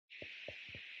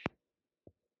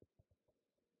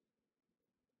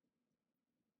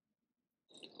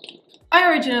I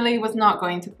originally was not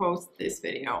going to post this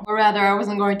video, or rather I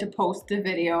wasn't going to post the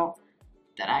video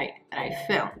that I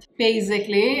filmed.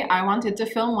 Basically, I wanted to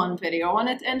film one video and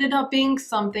it ended up being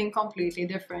something completely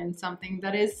different, something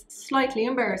that is slightly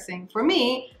embarrassing for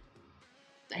me,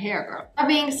 the hair girl. That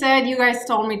being said, you guys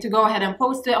told me to go ahead and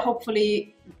post it.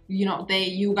 Hopefully, you know,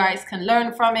 you guys can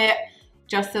learn from it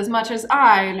just as much as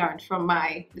I learned from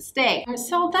my mistake.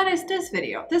 So that is this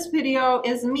video. This video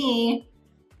is me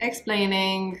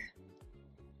explaining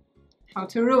how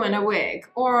to ruin a wig,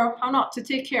 or how not to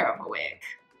take care of a wig,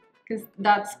 because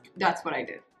that's what I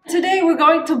did. Today we're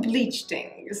going to bleach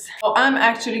things. So I'm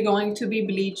actually going to be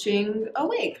bleaching a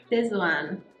wig, this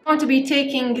one. I'm going to be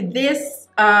taking this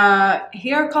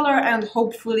hair color and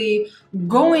hopefully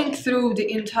going through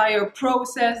the entire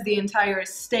process, the entire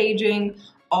staging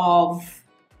of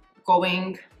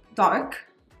going dark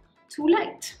to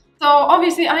light. So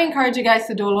obviously I encourage you guys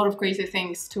to do a lot of crazy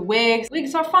things to wigs.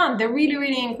 Wigs are fun. They're really,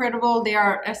 really incredible. They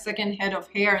are a second head of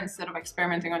hair. Instead of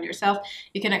experimenting on yourself,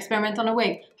 you can experiment on a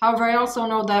wig. However, I also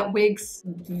know that wigs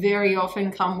very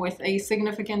often come with a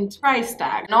significant price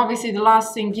tag. And obviously the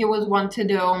last thing you would want to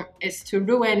do is to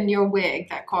ruin your wig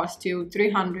that cost you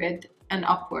 $300 and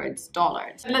upwards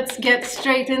dollars. Let's get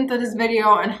straight into this video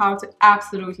on how to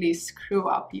absolutely screw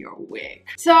up your wig.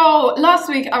 So last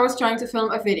week I was trying to film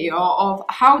a video of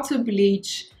how to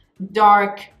bleach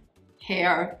dark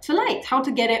hair to light, how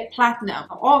to get it platinum.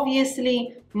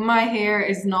 Obviously my hair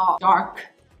is not dark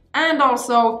and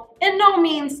also in no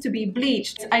means to be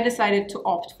bleached. I decided to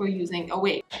opt for using a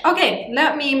wig. Okay,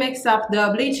 let me mix up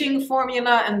the bleaching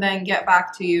formula and then get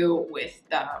back to you with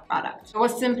the product. It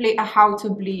was simply a how to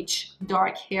bleach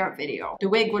dark hair video. The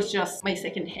wig was just my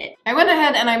second hit. I went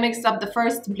ahead and I mixed up the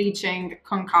first bleaching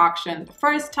concoction the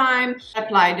first time,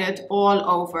 applied it all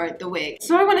over the wig.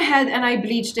 So I went ahead and I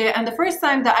bleached it, and the first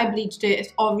time that I bleached it,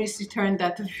 it obviously turned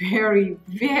that very,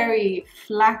 very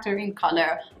flattering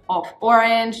color of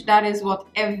orange. That is what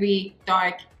every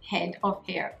dark head of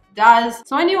hair does.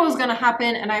 So I knew it was gonna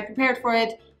happen and I prepared for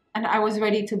it and I was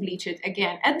ready to bleach it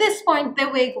again. At this point the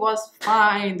wig was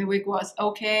fine, the wig was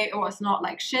okay, it was not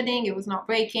like shedding, it was not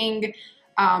breaking,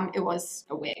 it was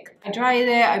a wig. I dried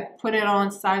it, I put it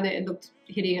on, styled it, it looked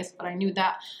hideous, but I knew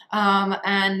that,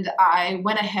 and I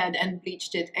went ahead and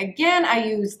bleached it again. I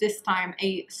used this time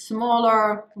a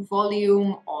smaller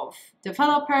volume of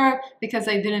developer because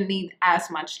I didn't need as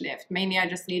much lift. Mainly I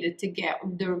just needed to get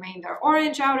the remainder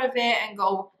orange out of it and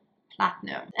go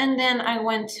platinum. And then I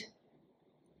went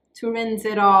to rinse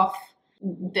it off,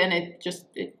 then it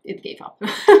gave up.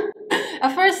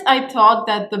 At first I thought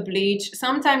that the bleach,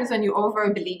 sometimes when you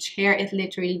over bleach hair, it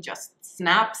literally just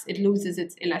snaps, it loses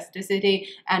its elasticity,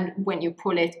 and when you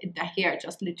pull it, the hair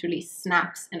just literally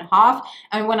snaps in half.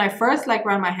 And when I first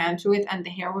ran my hand through it and the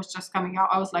hair was just coming out,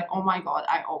 I was like, oh my god,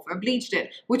 I over bleached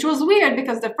it, which was weird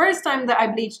because the first time that I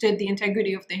bleached it, the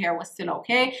integrity of the hair was still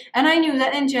okay, and I knew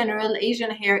that in general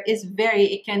Asian hair is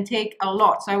it can take a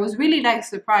lot, so I was really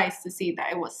surprised to see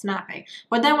that it was snapping.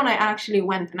 But then when I actually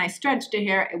went and I stretched the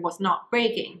hair, it was not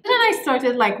breaking. Then I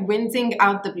started rinsing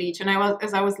out the bleach, and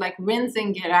as I was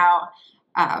rinsing it out,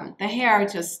 the hair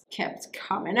just kept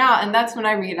coming out, and that's when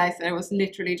I realized that it was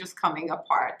literally just coming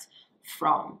apart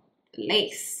from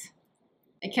lace.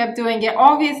 I kept doing it.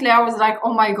 Obviously I was like,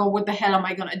 oh my god, what the hell am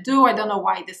I gonna do? I don't know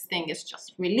why this thing is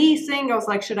just releasing. I was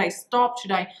like, should I stop?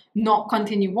 Should I not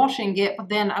continue washing it? But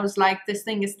then I was like, this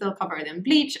thing is still covered in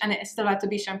bleach and it still had to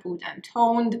be shampooed and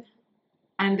toned,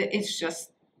 and it's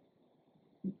just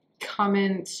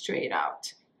coming straight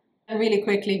out. I really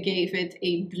quickly gave it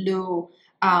a blue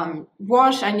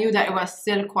wash. I knew that it was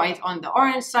still quite on the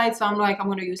orange side, so I'm like, I'm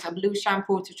going to use a blue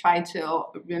shampoo to try to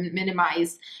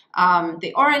minimize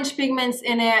the orange pigments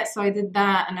in it. So I did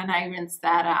that, and then I rinsed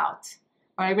that out,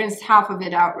 or I rinsed half of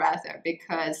it out rather,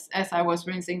 because as I was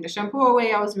rinsing the shampoo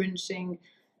away, I was rinsing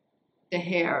the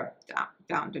hair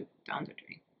down the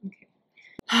drain. Okay.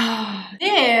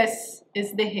 This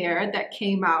is the hair that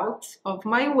came out of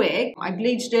my wig. I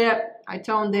bleached it, I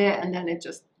toned it, and then it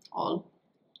just all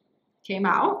came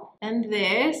out. And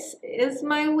this is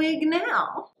my wig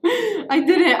now. I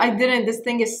didn't, this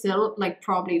thing is still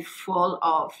probably full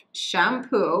of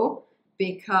shampoo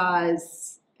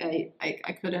because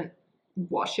I couldn't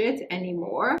wash it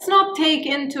anymore. Let's not take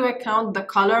into account the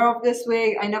color of this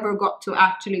wig. I never got to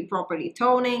actually properly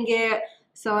toning it,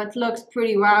 so it looks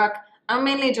pretty whack. I'm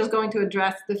mainly just going to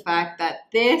address the fact that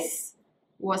this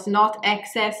was not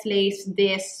excess lace,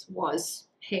 this was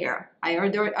hair. I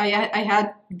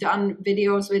had done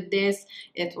videos with this.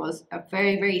 It was a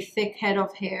very, very thick head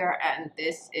of hair, and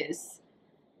this is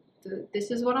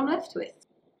what I'm left with.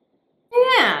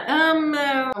 Yeah,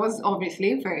 I was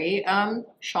obviously very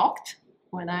shocked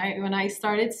When I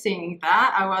started seeing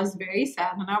that, I was very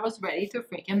sad and I was ready to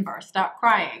freaking burst out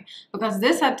crying because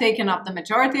this had taken up the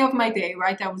majority of my day,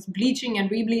 right? I was bleaching and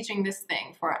re-bleaching this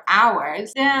thing for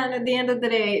hours. And at the end of the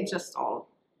day, it just all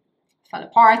fell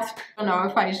apart. I don't know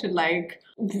if I should like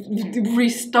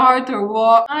restart or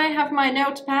what. I have my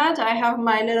notepad, I have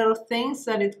my little things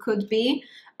that it could be.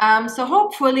 So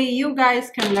hopefully you guys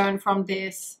can learn from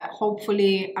this.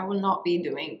 Hopefully I will not be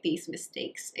doing these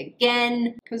mistakes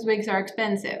again because wigs are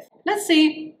expensive. Let's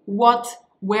see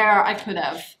where I could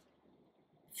have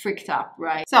freaked up,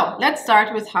 right? So let's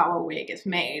start with how a wig is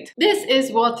made. This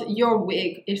is what your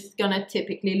wig is gonna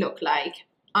typically look like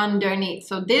underneath.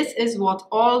 So this is what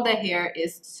all the hair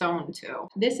is sewn to.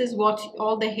 This is what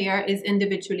all the hair is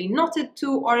individually knotted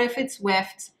to, or if it's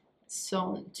weft,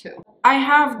 sewn to. I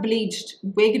have bleached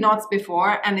wig knots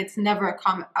before and it's never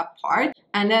come apart,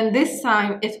 and then this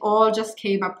time it all just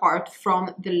came apart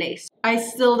from the lace. I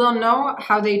still don't know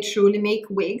how they truly make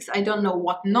wigs. I don't know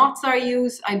what knots are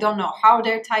used. I don't know how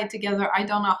they're tied together. I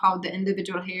don't know how the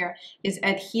individual hair is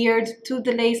adhered to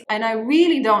the lace, and I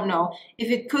really don't know if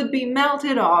it could be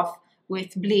melted off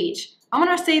with bleach. I'm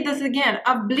gonna say this again.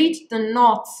 I've bleached the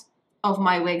knots of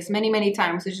my wigs many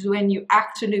times, which is when you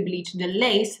actually bleach the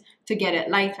lace to get it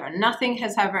lighter. Nothing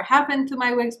has ever happened to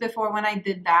my wigs before when I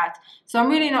did that, so I'm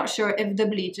really not sure if the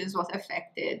bleach is what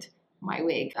affected my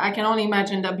wig. I can only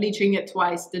imagine that bleaching it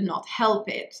twice did not help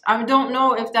it. I don't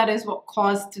know if that is what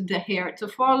caused the hair to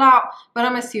fall out, but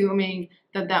I'm assuming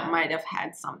that that might have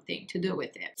had something to do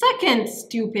with it. Second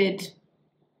stupid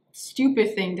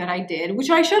thing that I did, which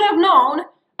I should have known.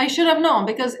 I should have known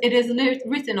because it is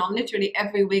written on literally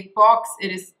every wig box. It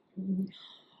is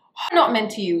not meant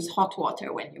to use hot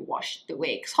water when you wash the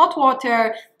wigs. Hot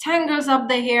water tangles up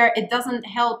the hair. It doesn't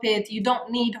help it. You don't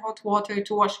need hot water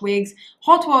to wash wigs.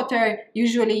 Hot water,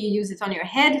 usually you use it on your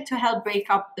head to help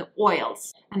break up the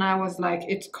oils. And I was like,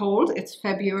 it's cold, it's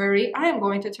February, I am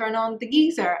going to turn on the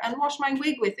geyser and wash my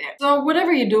wig with it. So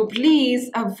whatever you do,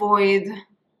 please avoid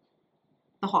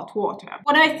the hot water.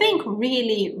 What I think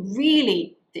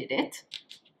really did it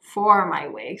for my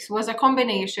wigs was a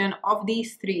combination of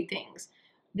these three things.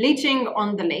 Bleaching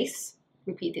on the lace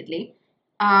repeatedly,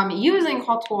 using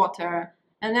hot water,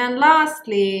 and then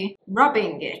lastly,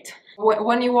 rubbing it.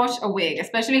 When you wash a wig,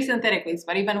 especially synthetic wigs,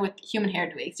 but even with human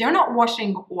haired wigs, you're not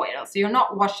washing oil. So you're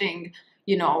not washing,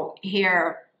 you know,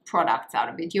 hair products out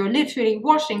of it. You're literally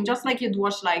washing just like you'd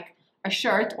wash like a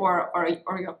shirt or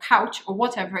your couch or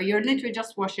whatever. You're literally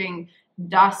just washing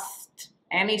dust,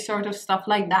 any sort of stuff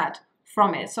like that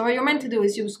from it. So what you're meant to do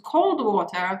is use cold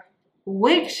water,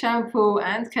 wig shampoo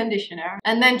and conditioner,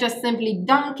 and then just simply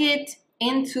dunk it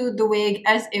into the wig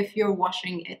as if you're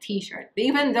washing a t-shirt.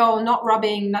 Even though not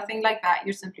rubbing, nothing like that,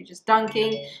 you're simply just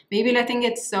dunking, maybe letting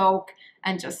it soak,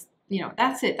 and just, you know,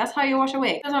 that's it. That's how you wash a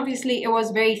wig. Because obviously it was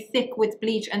very thick with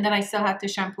bleach, and then I still had to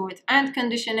shampoo it and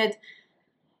condition it.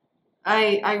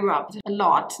 I rubbed a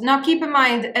lot. Now keep in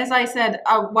mind, as I said,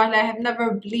 while I have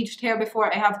never bleached hair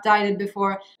before, I have dyed it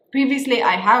before. Previously,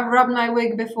 I have rubbed my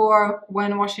wig before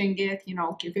when washing it, you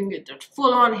know, giving it a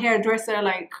full-on hairdresser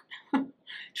like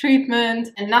treatment,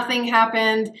 and nothing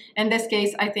happened. In this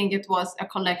case, I think it was a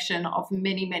collection of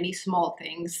many small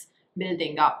things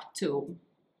building up to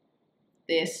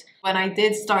this. When I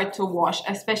did start to wash,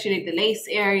 especially the lace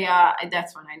area,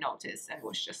 that's when I noticed I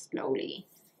was just slowly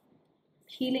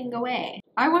peeling away.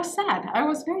 I was sad. I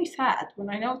was very sad when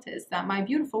I noticed that my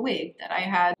beautiful wig that I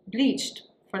had bleached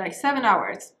for like 7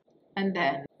 hours and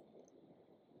then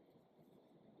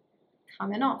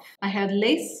coming off. I had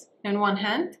lace in one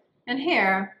hand and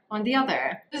hair on the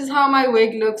other. This is how my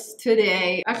wig looks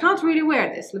today. I can't really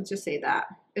wear this, let's just say that.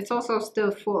 It's also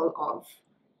still full of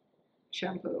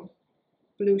shampoo,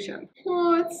 blue shampoo.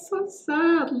 Oh, it's so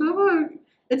sad, look.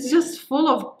 It's just full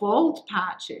of bald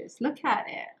patches. Look at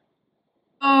it.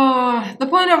 Oh, the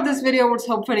point of this video was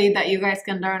hopefully that you guys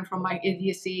can learn from my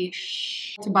idiocy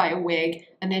to buy a wig,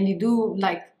 and then you do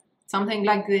like something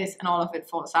like this and all of it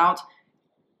falls out.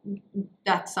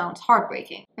 That sounds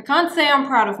heartbreaking. I can't say I'm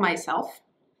proud of myself.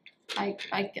 I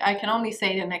can only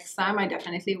say the next time I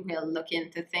definitely will look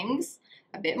into things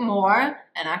a bit more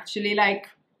and actually like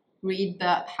read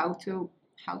the how-to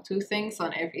things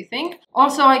on everything.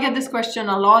 Also, I get this question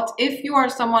a lot. If you are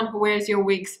someone who wears your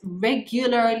wigs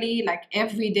regularly, like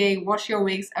every day, wash your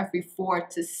wigs every 4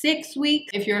 to 6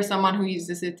 weeks. If you're someone who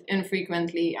uses it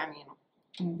infrequently, I mean,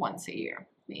 once a year,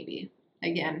 maybe.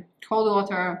 Again, cold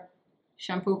water,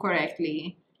 shampoo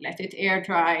correctly, let it air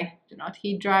dry, do not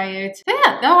heat dry it. So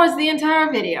yeah, that was the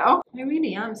entire video. I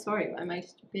really am sorry about my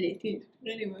stupidity.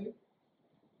 But anyway.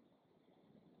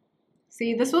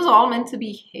 See, this was all meant to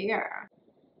be hair.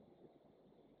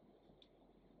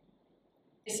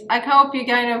 I hope you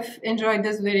kind of enjoyed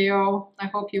this video. I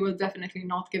hope you will definitely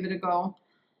not give it a go.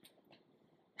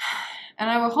 And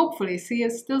I will hopefully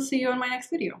still see you in my next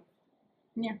video.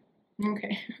 Yeah.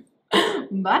 Okay.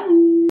 Bye.